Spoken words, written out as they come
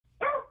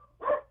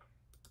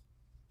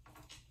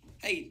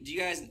Hey,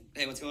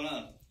 what's going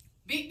on?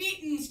 Big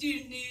Beatin'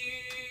 Student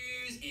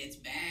News, it's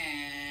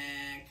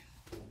back.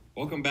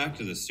 Welcome back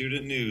to the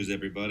Student News,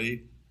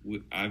 everybody.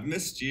 I've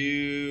missed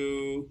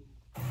you.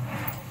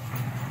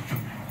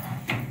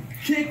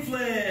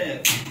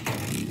 Kickflip!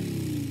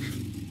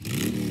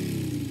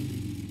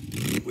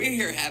 We're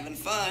here having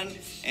fun,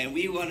 and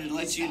we wanted to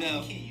let you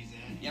know. You can't use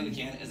that. Yeah, we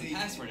can. There's a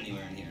password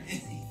anywhere in here.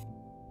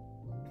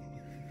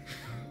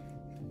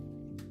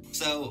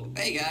 So,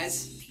 hey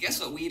guys,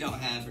 guess what we don't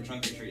have for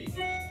trunk or treat?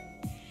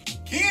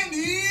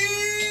 Candy!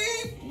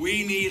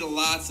 We need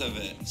lots of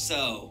it.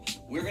 So,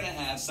 we're gonna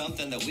have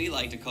something that we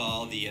like to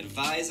call the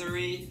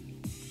advisory.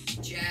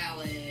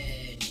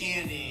 Challenge.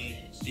 Candy.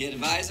 The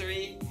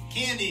advisory.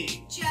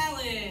 Candy.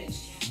 Challenge.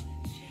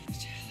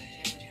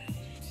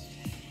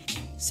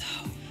 So,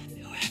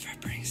 whoever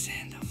brings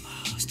in the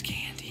most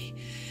candy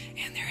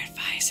and their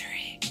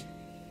advisory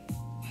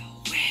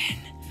will win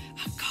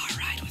a car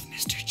ride with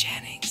Mr.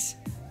 Jennings.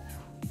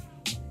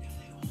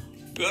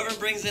 Whoever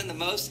brings in the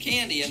most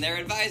candy and their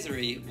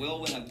advisory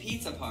will win a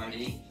pizza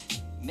party,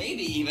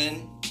 maybe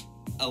even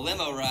a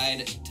limo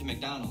ride to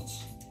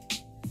McDonald's.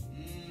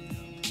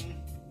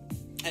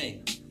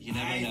 Hey, you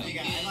never know.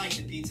 I like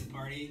the pizza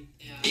party.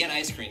 Yeah. And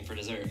ice cream for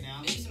dessert. You know?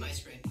 Maybe some ice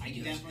cream. I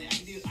can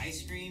do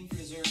ice cream for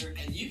dessert.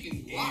 And you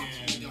can walk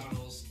to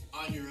McDonald's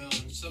on your own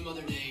some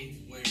other day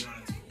when you're not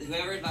at school.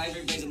 Whoever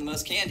advisory brings in the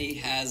most candy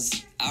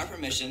has our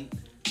permission,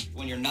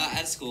 when you're not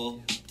at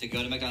school, to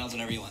go to McDonald's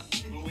whenever you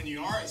want. But when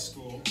you are at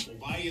school, we'll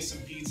buy you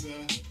some pizza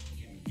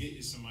and get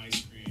you some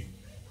ice cream.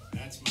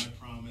 That's my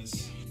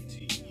promise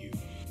to you.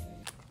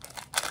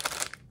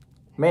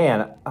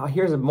 Man,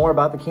 here's more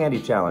about the candy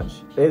challenge.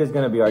 It is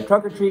going to be our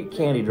trunk or treat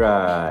candy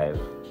drive.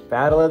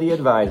 Battle of the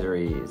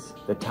advisories.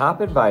 The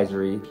top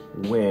advisory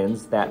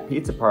wins that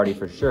pizza party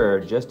for sure,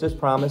 just as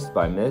promised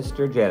by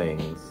Mr.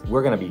 Jennings.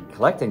 We're going to be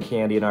collecting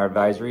candy in our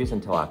advisories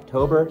until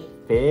October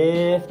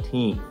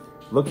 15th.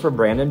 Look for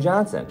Brandon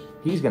Johnson.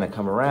 He's going to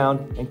come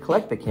around and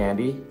collect the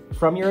candy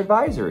from your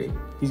advisory.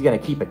 He's going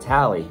to keep a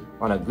tally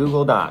on a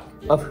Google Doc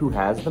of who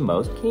has the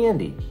most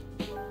candy.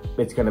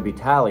 It's going to be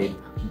tallied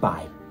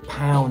by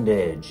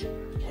poundage.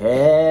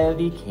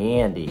 Heavy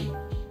candy.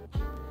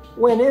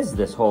 When is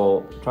this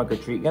whole trunk or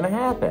treat gonna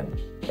happen?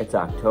 It's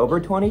October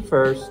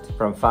 21st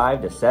from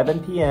 5 to 7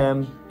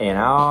 p.m. in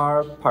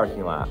our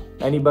parking lot.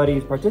 Anybody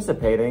who's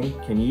participating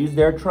can use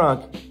their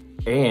trunk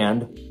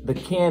and the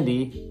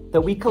candy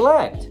that we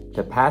collect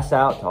to pass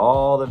out to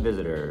all the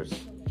visitors.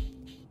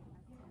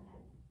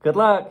 Good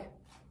luck.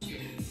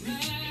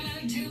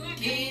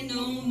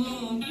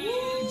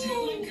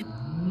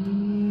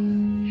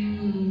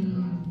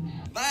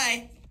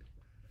 Bye!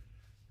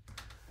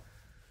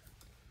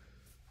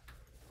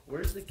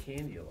 Where's the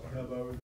candy alarm?